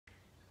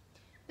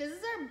This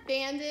is our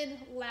banded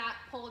lat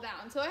pull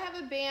down. So I have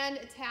a band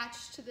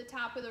attached to the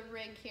top of the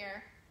rig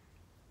here.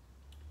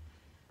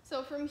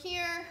 So from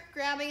here,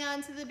 grabbing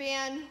onto the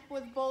band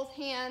with both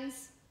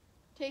hands,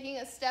 taking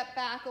a step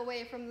back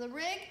away from the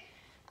rig,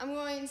 I'm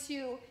going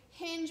to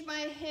hinge my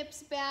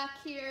hips back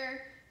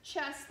here,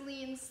 chest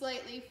leans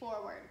slightly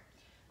forward.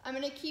 I'm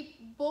going to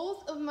keep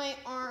both of my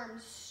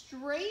arms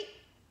straight,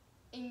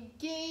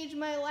 engage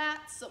my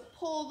lats, so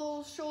pull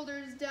those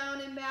shoulders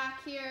down and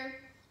back here,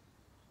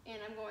 and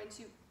I'm going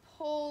to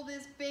pull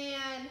this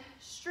band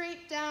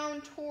straight down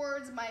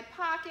towards my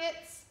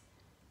pockets,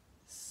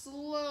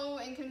 slow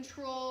and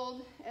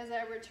controlled as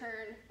I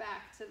return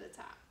back to the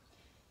top.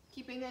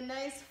 Keeping a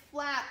nice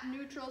flat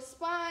neutral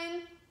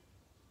spine.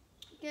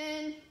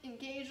 Again,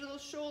 engage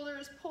those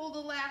shoulders, pull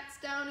the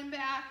lats down and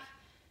back.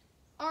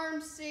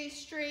 Arms stay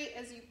straight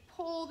as you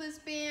pull this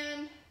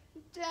band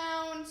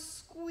down,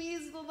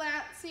 squeeze the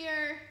lats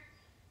here.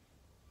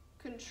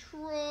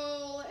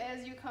 Control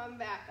as you come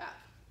back up.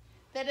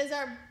 That is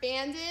our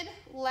banded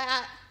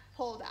lat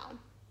pull down.